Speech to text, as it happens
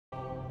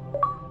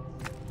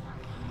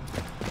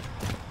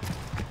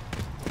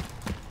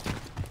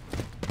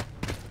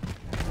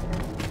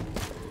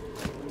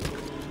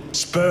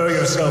Spur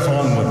yourself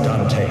onward,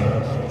 Dante.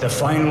 The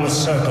final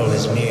circle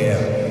is near.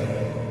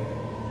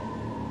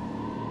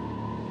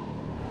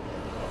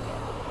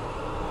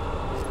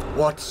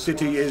 What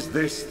city is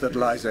this that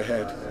lies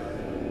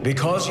ahead?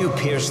 Because you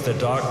pierce the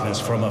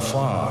darkness from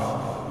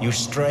afar, you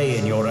stray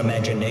in your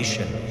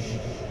imagination.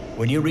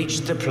 When you reach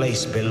the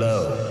place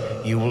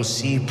below, you will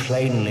see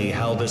plainly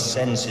how the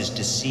sense is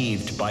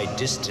deceived by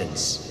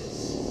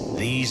distance.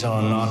 These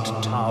are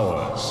not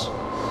towers,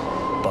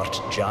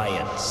 but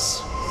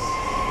giants.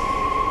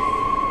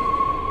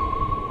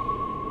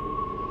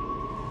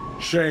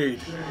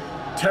 Shade,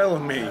 tell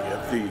me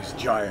of these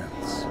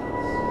giants.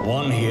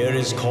 One here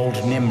is called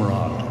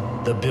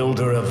Nimrod, the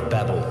builder of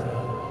Babel.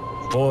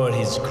 For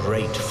his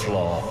great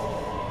flaw,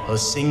 a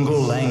single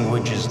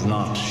language is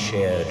not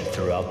shared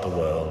throughout the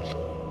world.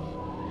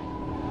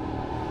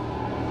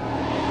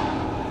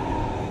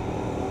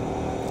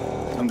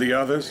 And the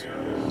others?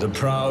 The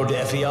proud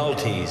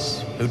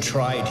Ephialtes, who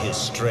tried his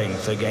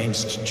strength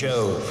against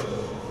Jove,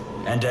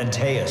 and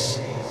Antaeus,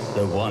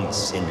 the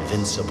once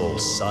invincible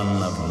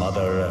son of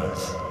Mother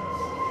Earth.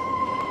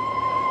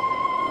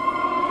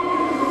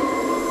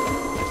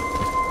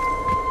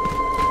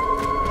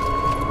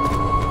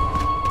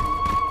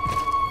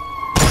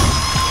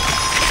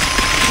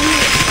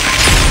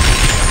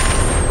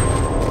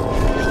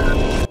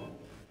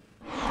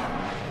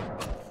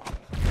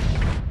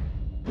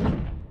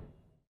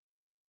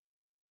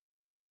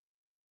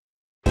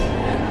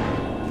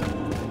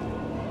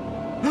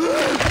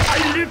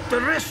 The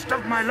rest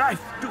of my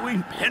life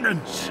doing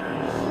penance.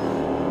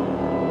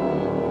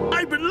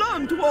 I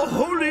belong to a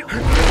holy... No!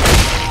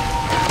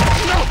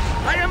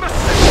 I am a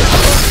sinner!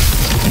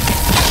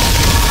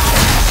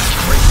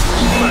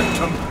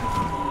 Phantom!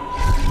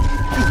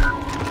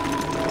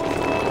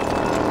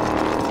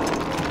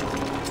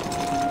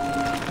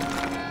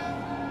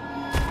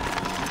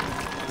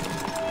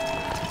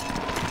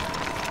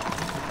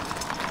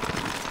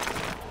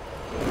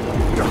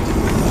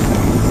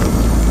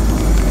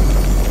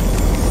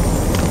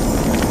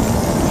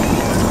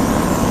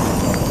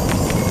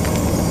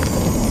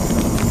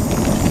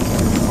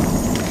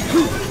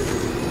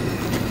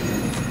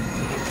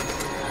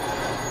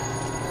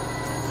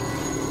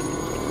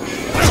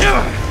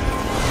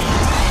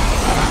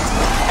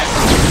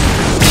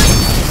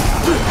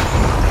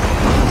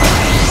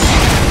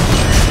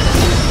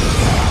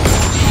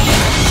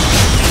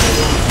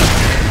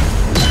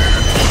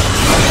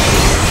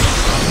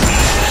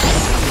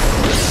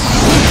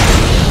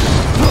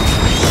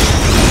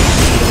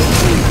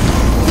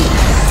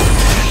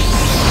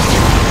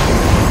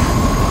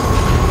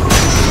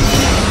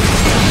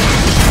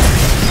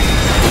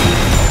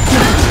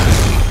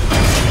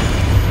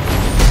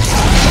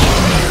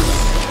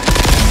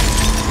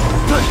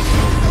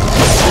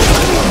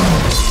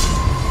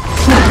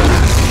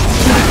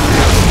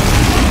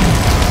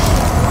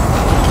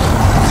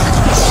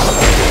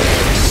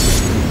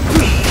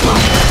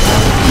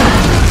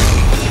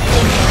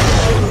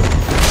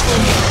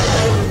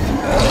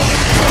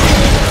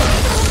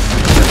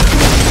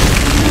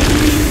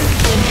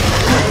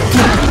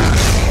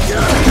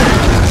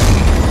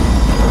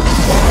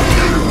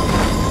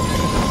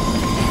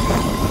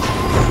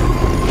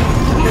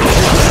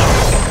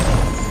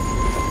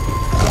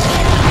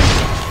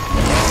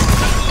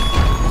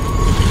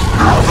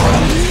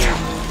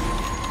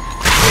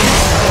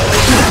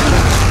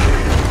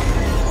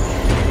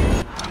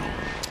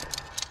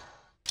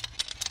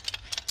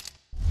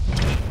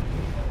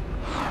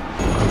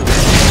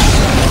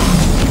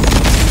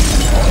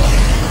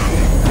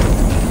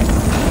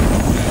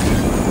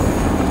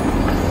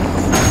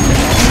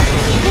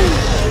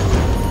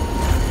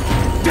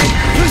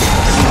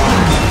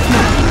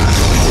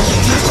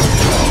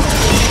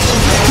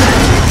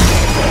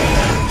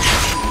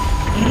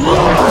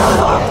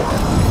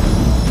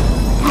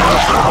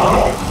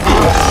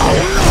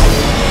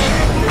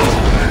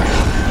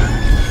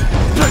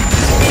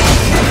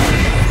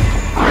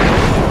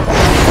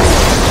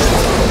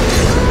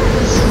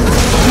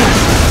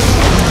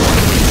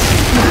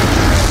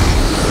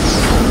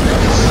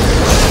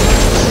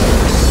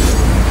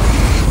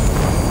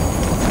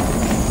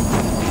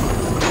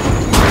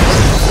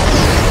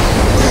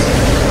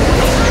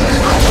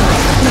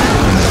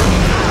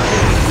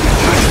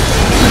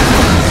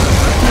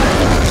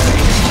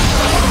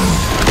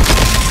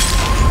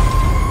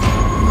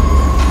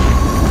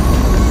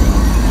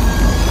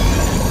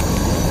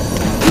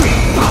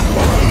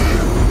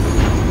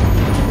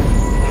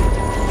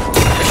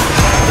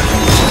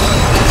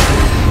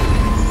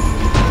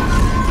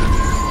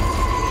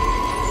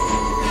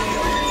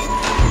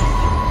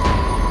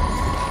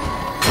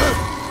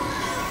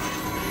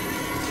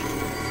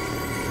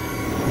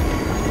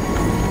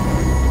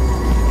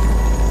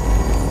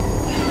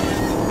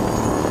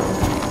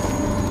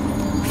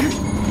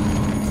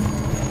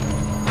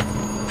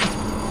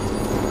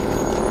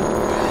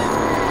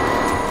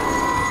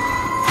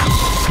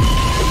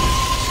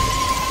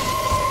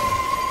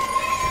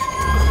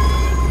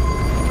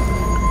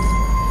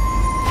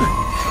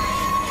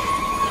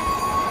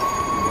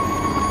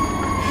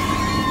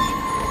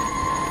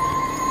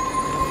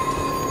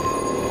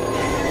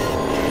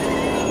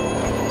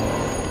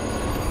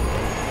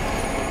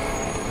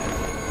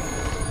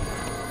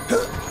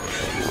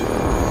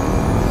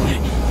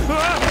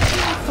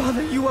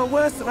 You are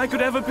worse than I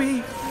could ever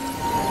be.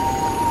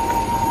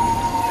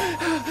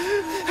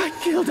 I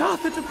killed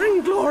Arthur to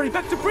bring glory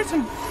back to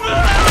Britain.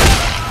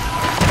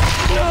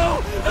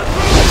 No!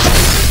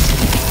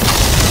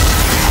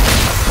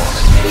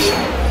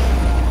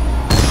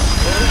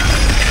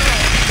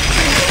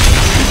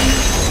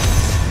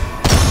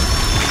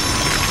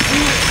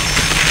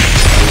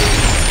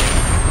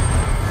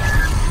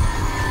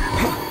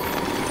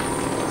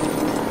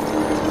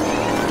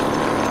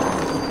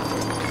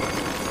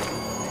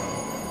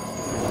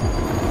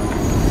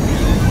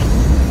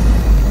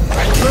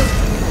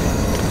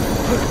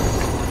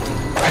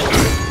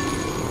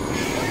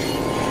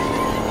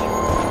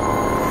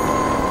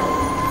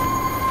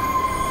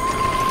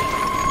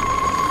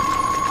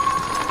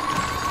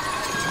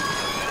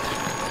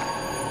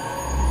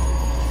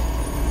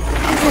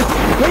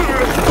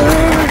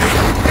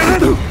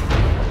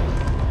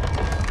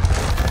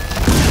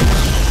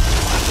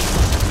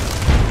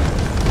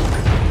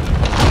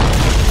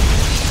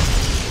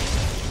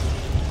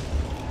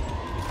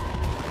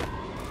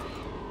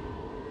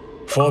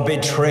 For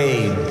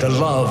betraying the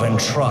love and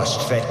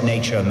trust that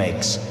nature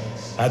makes.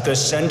 At the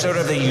center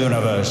of the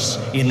universe,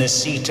 in the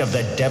seat of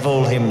the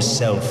devil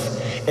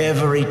himself,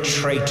 every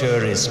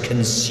traitor is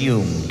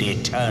consumed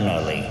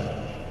eternally.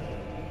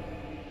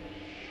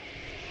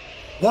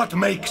 What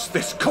makes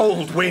this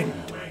cold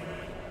wind?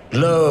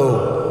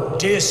 Lo,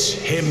 Dis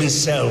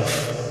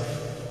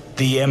himself,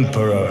 the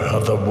emperor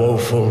of the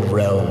woeful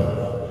realm.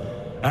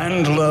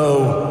 And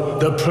lo,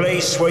 the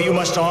place where you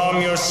must arm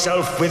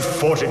yourself with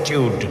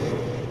fortitude.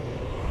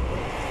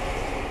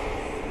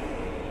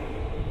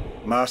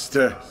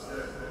 Master,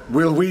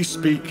 will we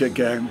speak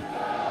again?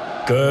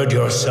 Gird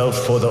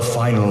yourself for the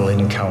final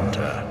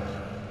encounter.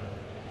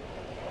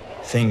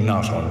 Think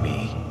not on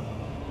me.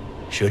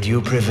 Should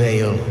you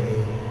prevail,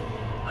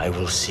 I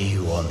will see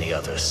you on the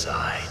other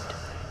side.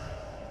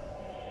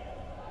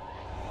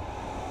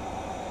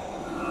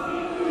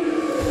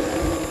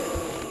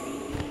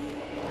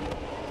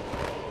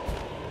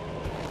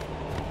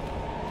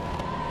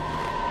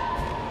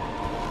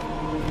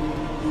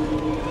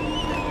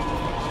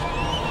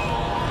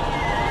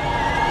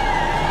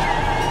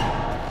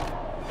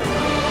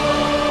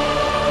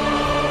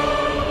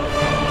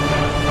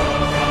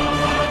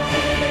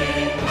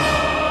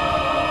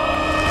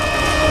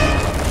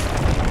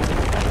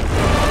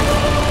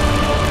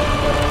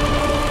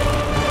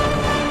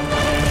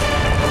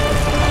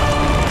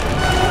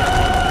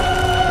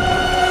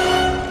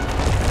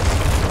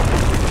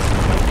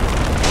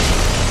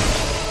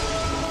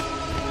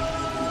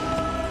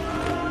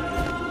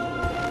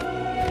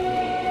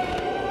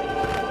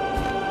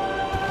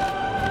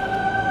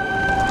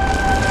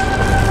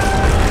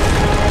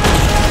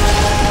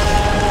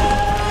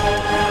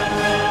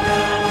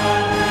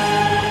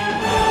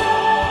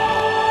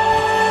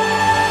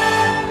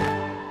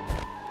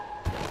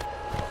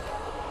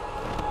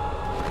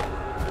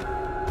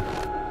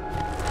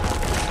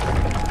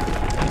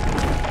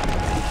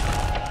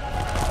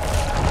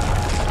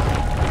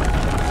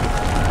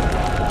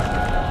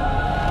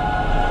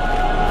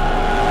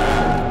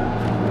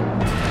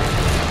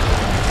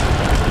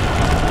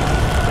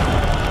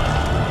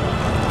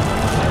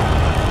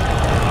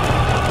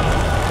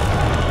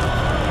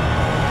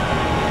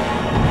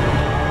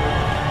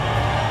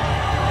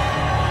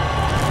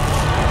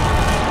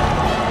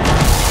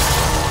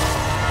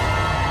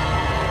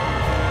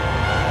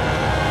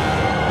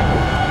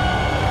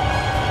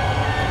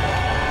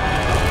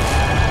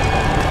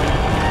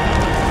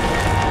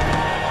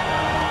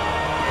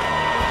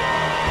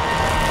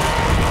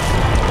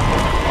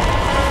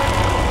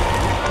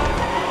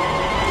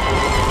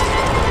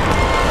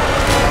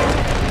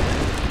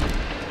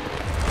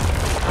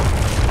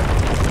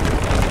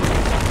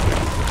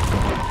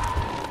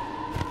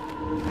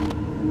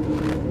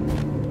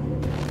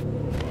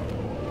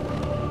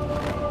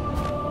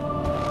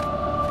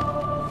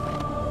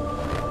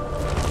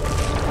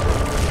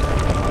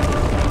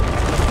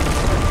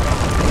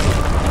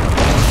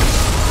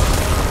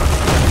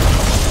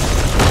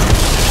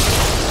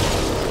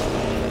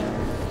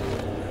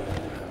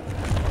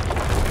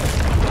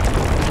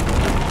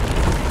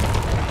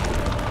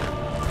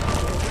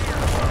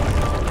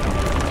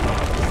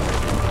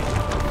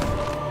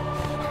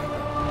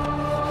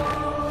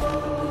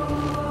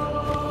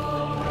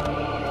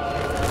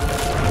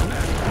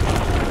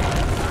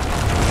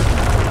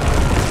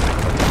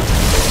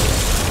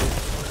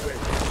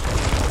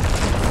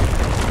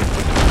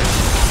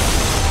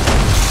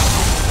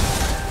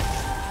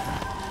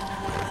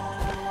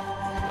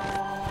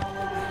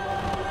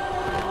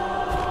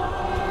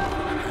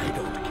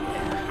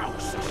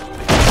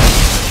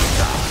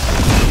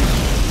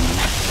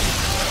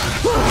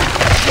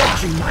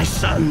 Watching my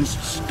sons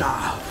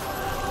starve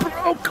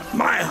broke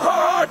my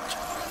heart.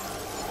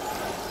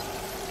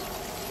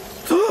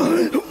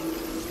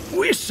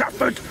 We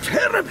suffered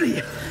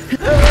terribly.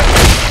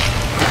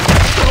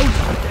 Don't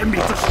condemn me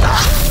to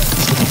starve.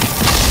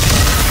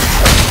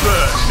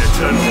 Burn in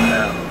eternal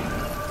hell.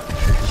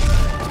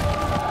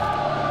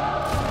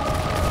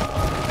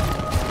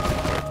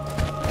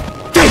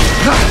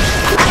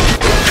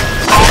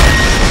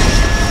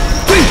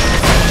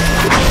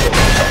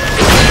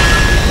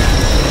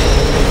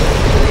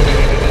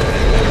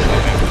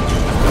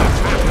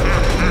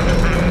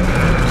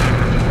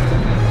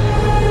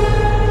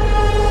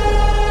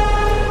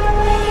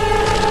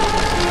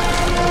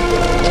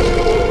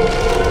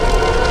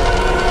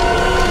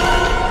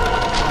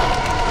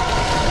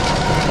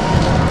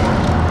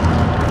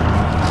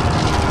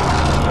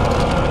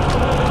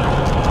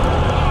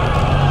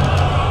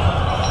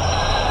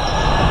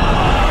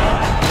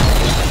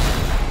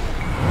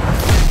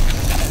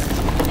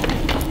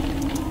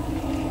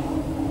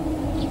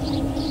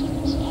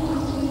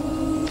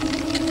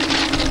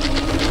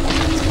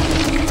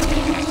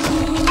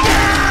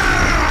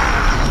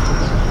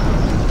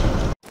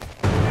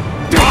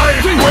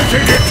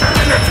 waited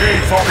eternity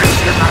for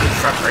its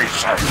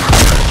emancipation.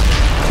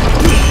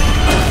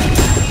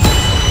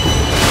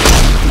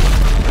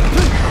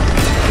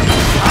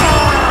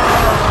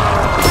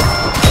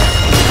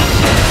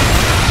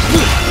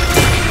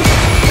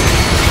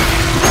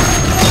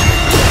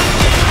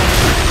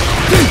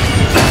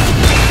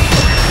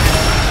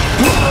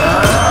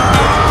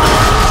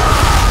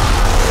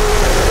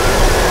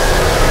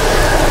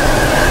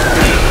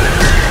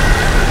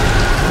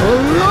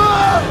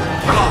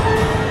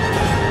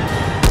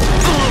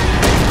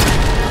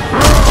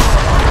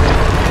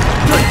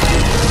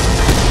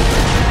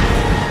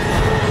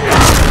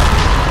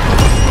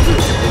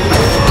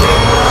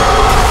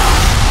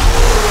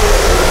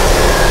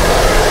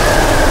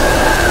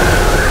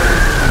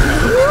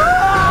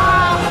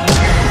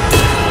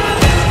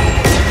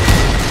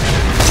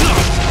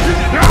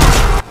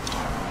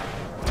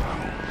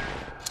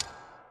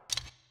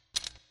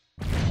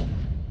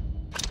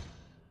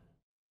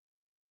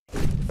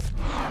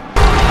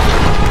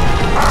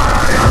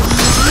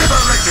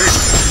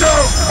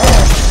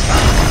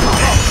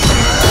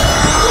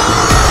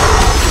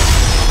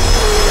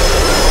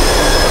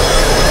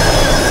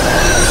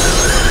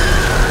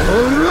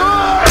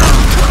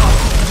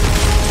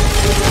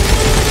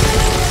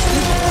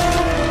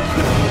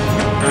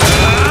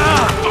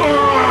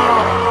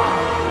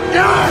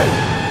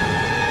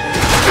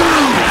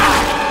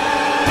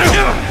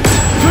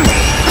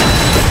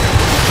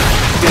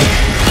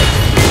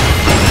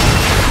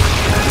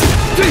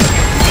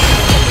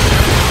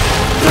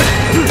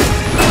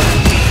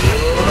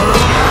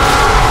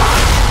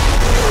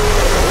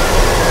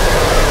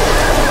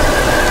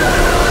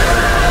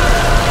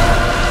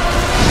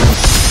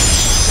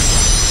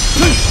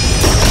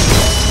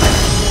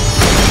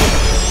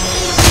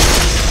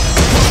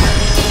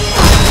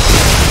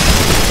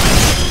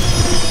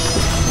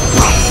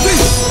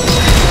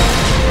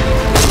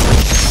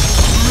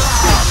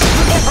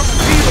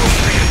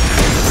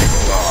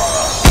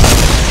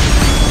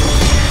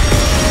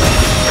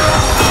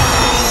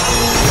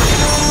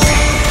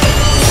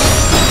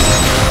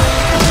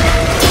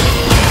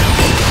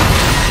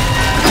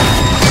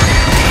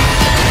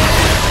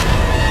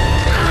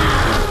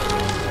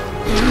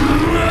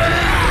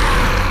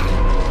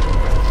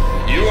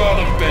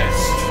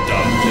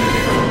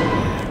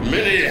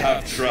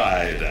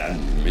 Tried,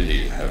 and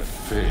many have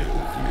failed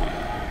me.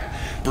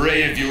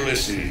 Brave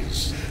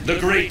Ulysses, the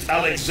great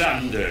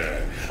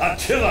Alexander,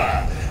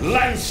 Attila,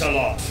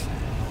 Lancelot.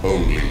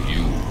 Only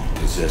you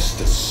possessed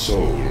a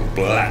soul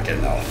black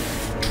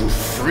enough to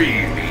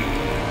free me.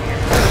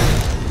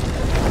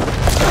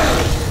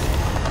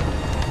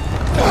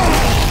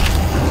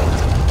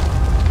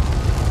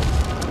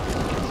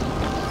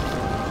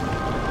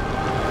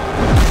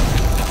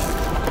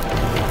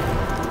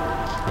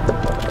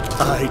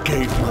 I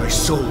gave my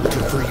soul to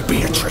free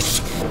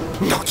Beatrice,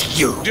 not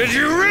you! Did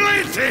you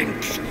really think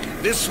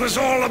this was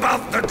all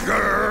about the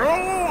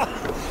girl?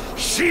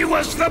 She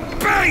was the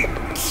bait!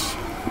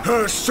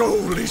 Her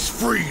soul is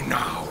free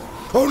now.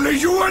 Only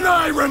you and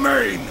I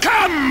remain!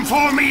 Come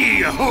for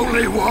me,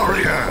 holy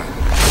warrior!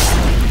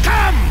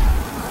 Come!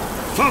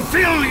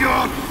 Fulfill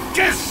your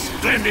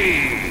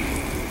destiny!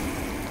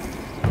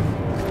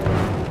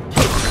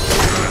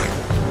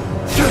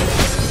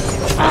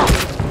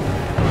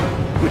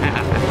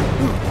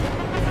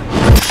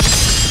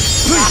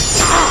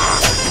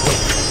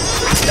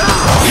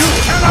 You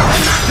cannot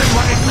imagine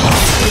what it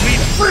means to be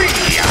free!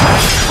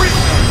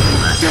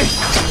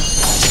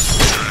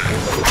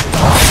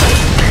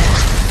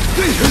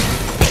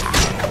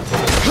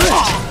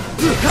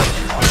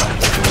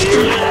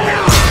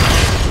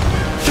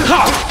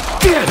 How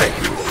dare they!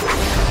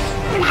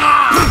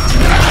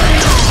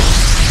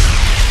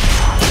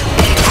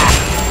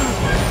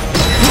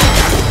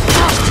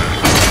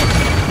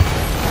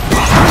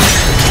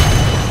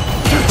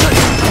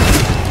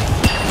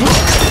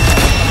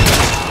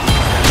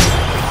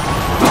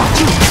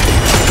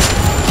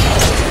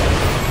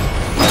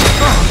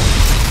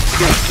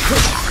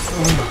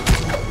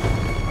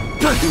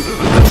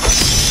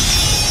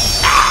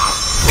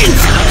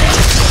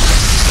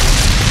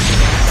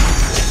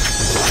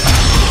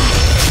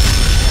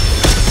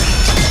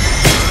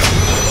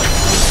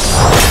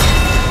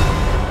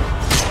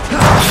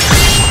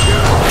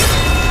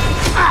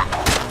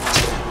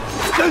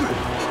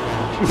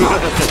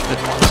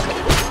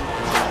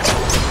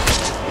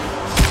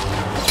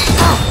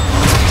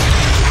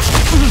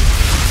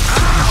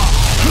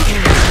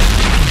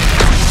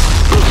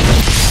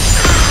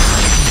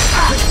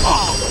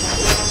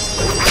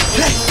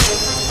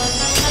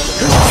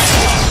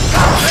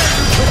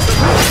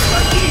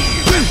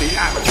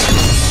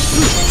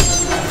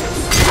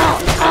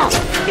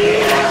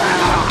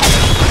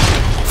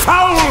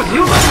 Foul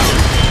human!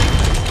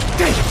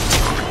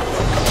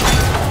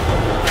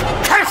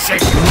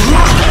 Cursing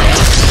monster!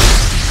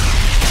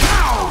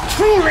 Now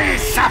truly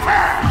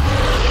suffer!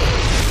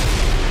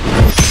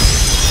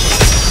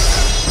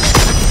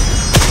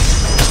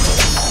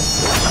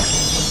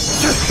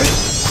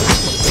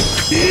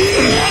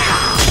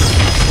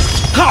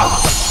 How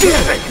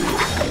dare you!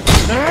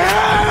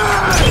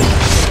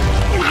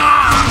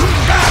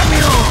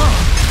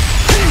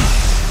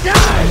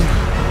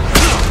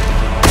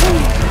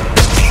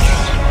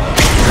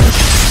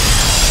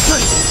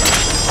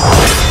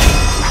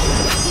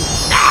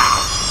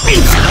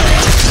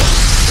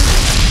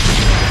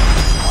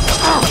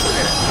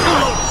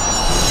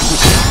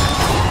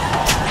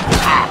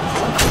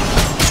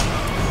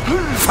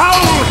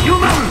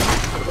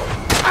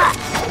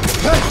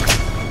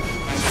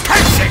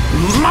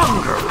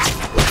 mongrel!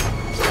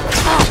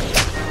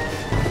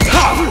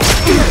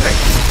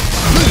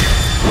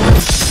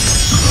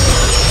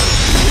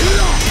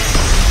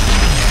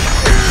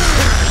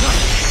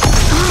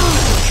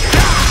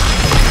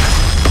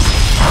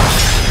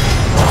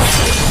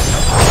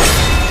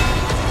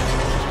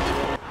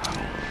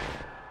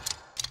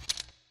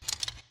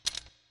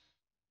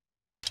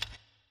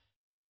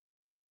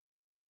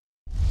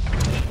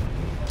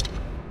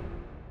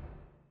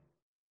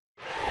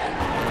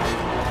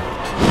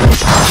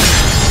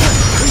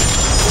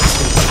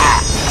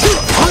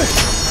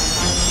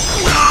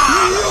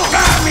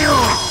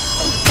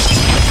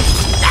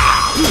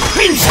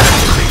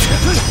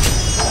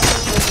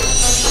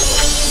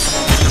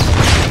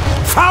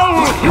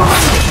 Foul human!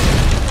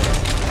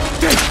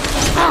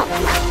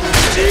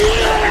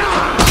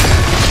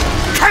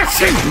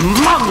 Cursed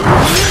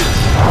mongrel!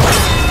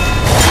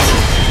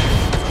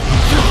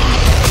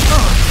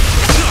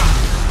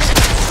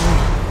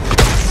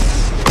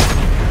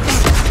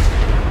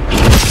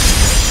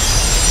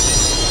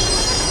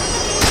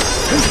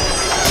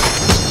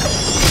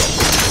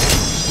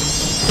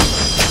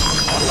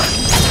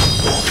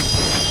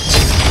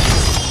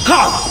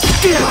 How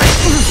dare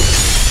it!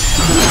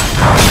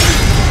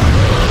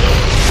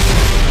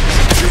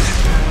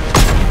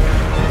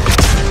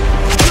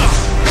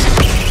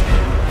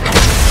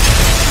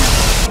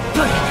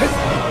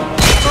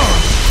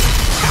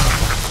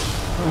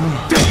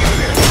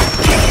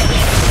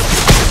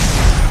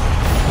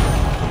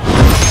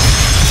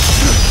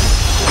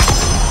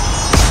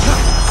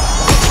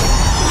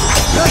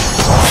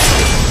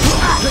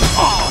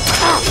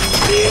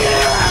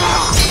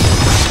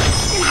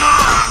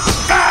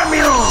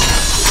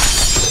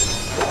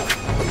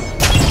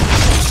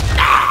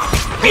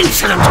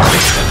 Insolent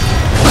creature!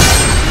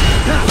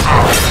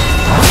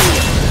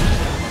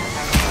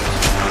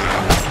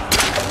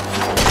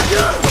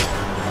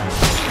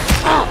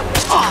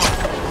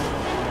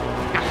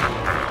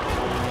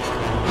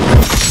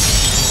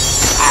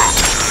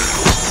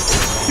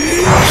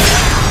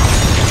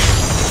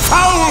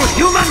 Foul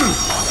human!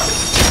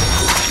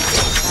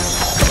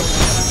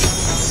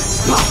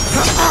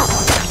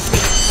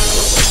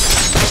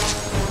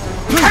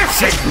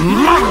 Cursed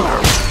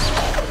mongrel!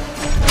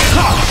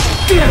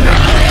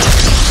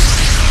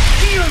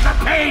 Feel the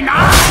pain I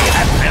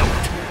have felt!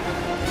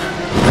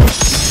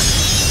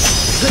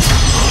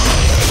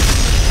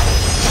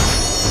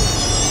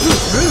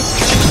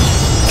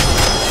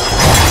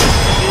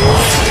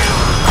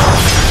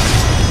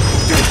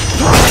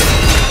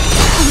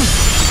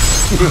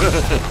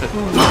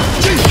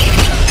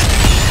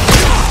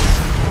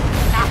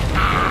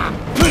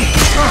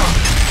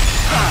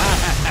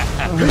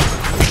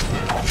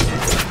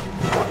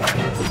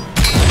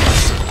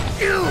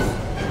 You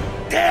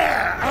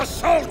dare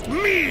assault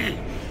me!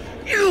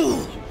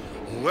 You,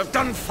 who have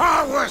done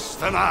far worse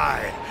than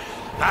I!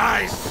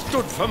 I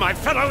stood for my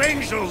fellow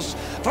angels,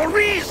 for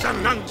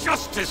reason and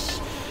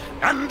justice,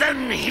 and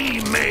then he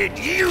made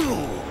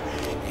you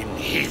in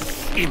his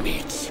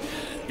image.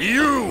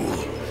 You,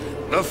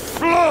 the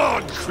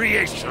flawed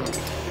creation,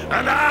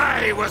 and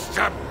I was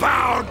to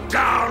bow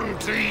down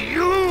to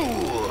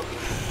you!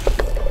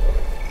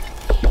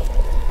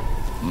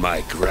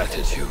 My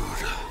gratitude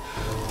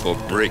for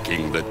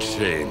breaking the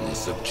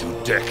chains of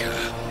Judecca.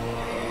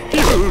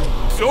 You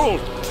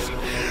don't!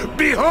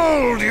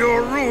 Behold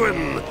your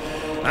ruin,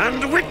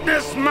 and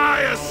witness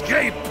my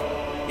escape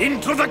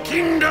into the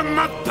kingdom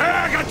of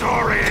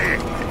Purgatory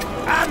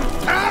and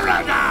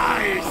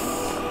Paradise!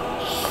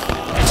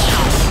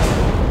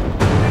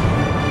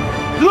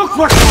 Look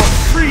what your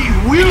free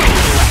will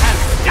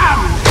has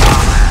done,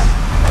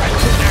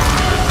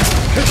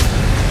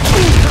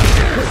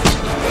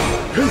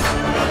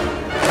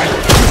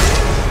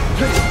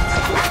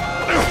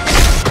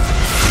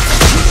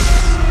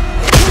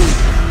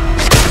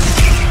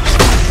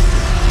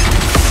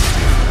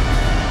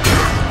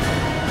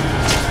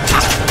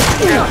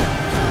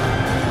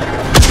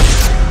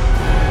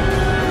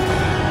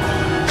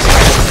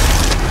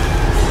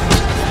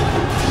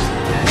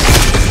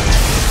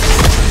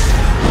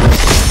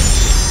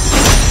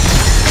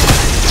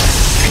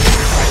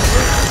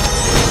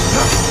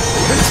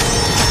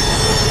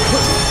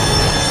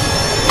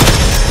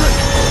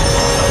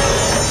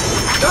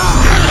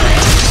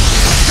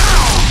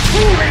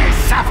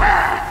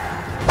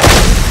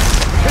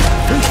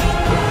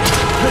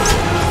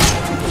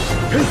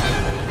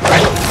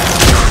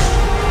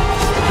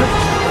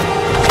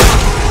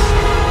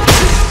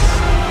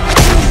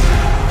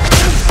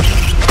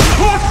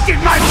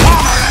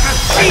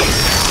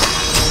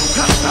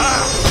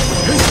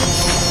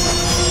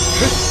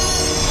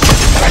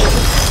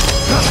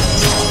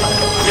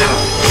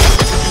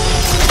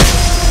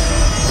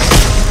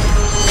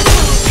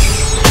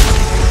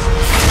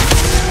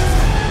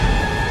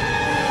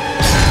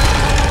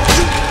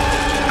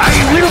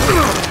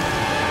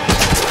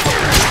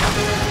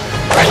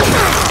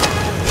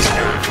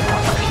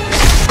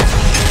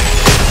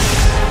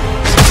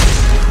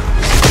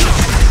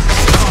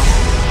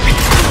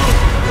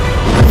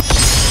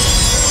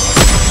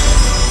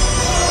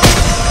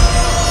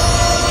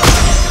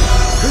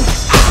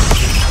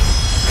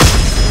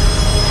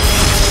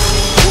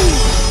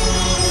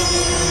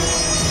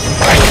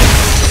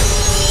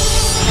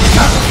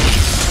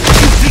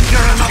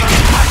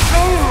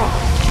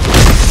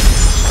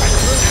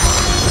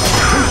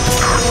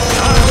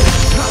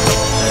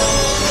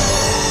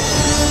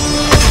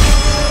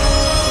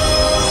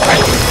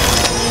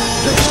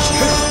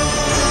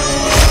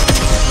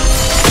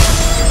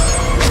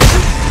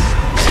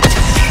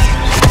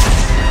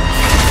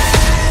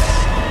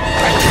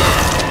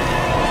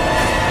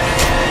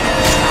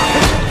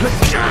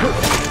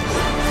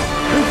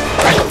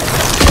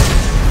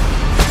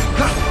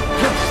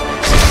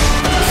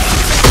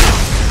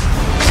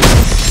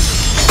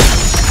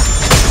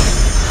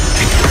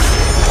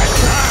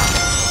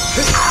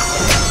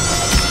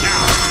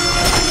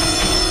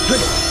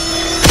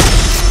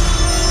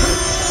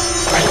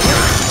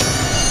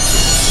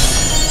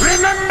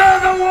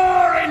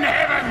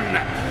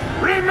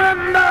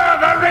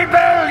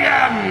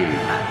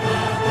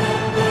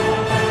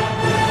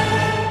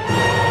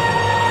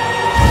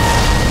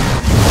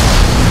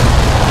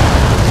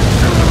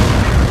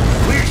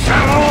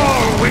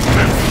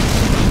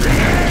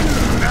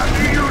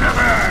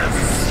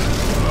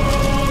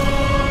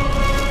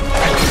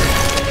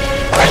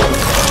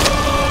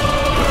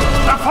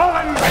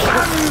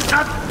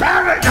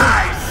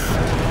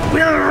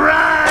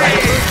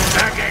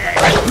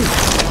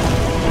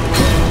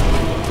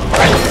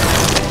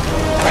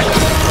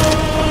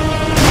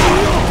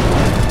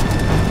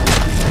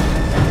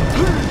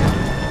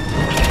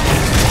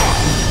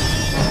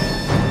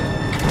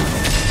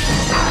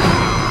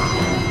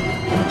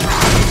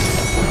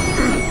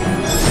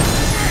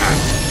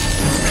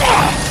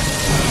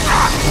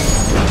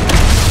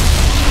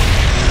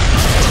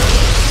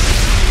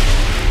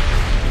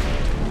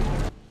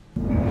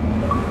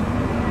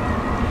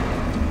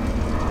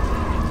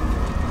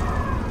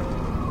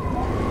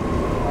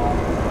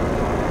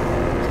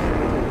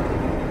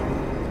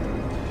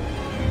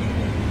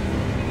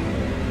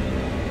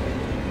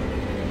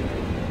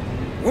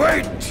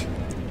 Wait!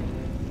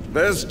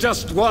 There's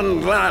just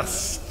one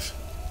last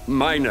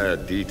minor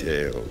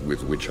detail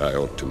with which I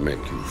ought to make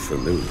you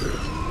familiar.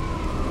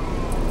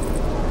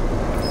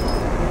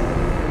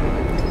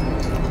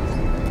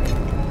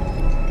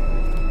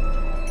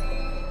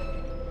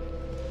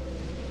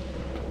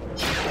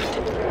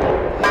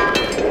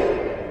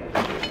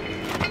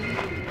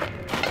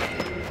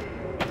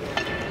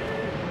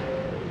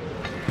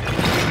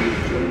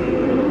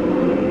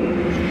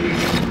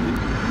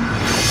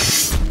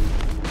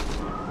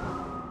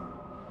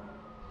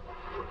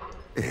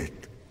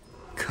 It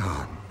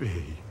can't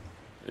be.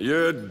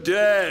 You're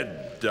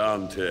dead,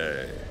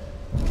 Dante.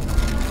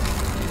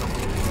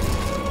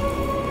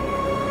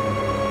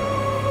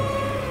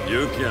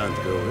 You can't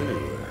go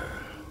anywhere.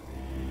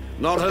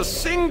 Not a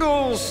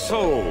single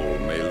soul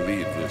may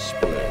leave this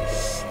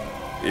place.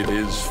 It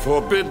is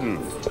forbidden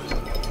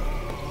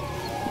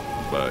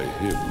by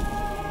him.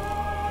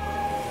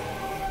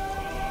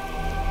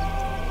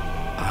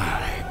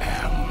 I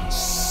am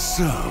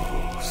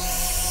so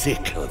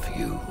sick of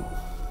you.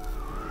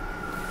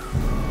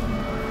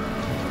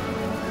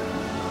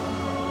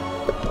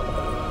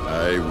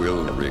 I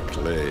will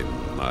reclaim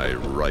my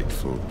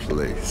rightful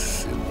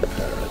place in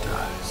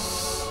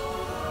paradise.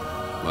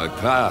 My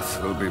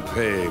path will be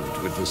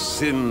paved with the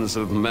sins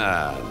of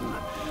man,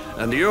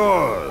 and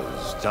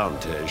yours,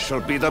 Dante,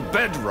 shall be the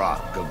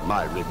bedrock of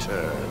my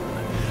return.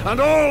 And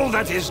all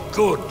that is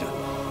good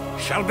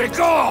shall be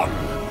gone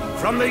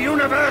from the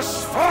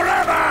universe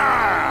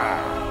forever!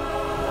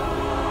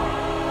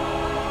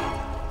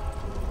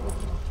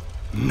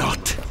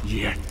 Not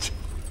yet.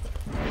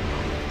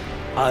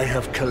 I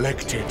have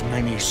collected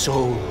many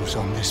souls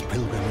on this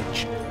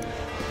pilgrimage.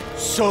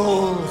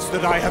 Souls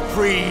that I have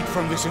freed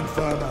from this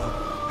Inferno.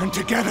 And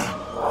together,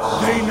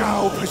 they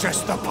now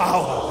possess the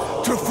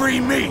power to free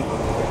me.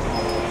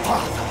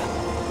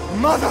 Father,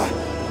 mother,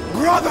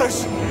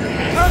 brothers,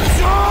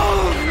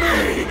 absolve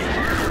me!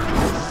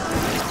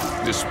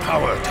 This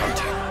power,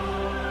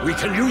 Dante, we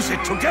can use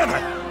it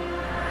together.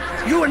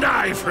 You and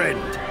I,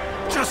 friend.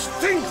 Just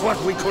think what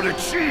we could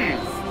achieve.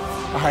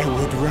 I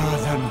would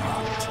rather not.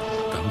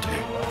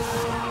 Dante,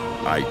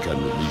 I can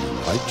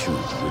reunite you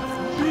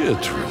with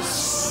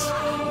Beatrice.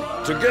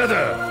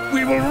 Together,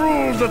 we will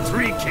rule the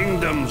three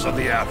kingdoms of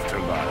the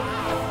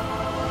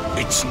afterlife.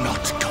 It's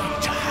not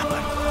going to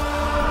happen.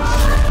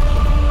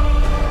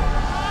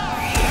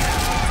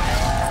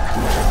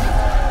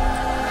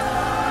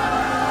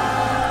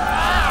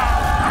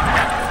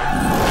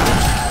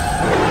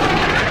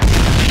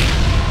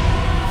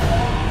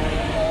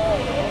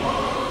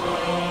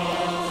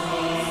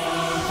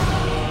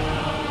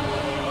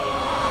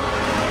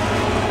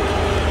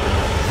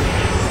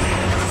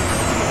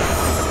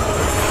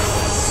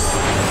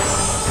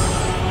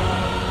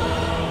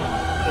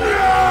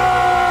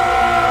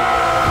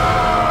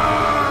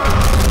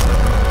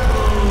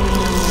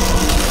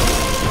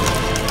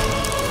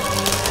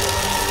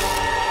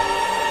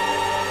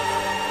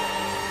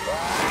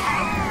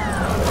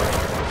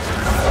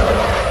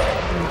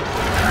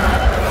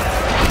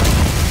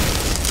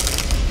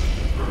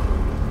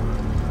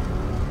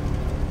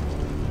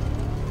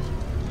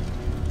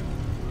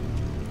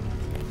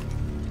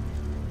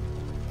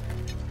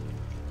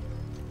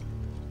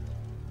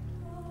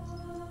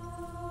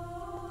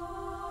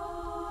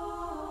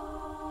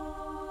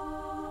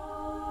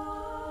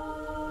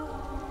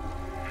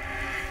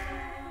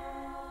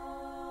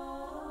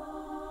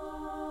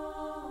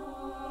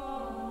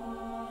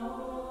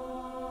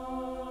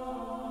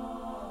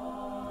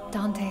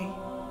 Dante.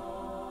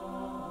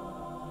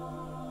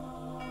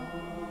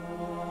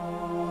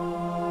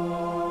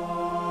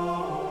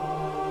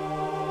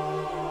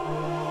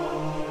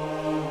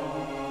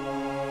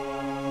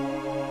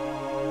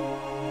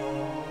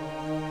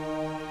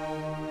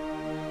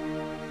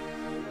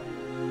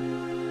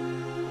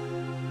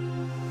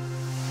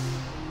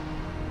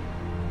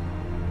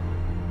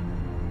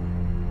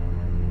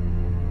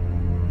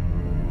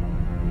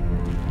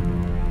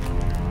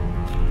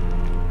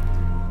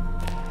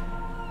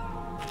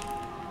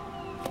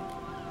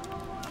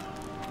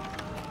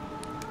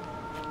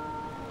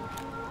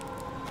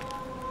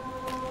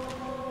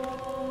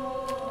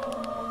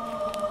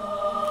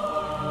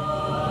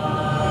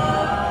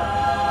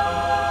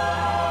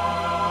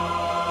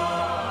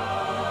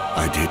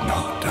 I did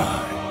not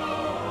die,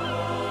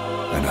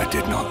 and I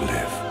did not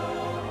live.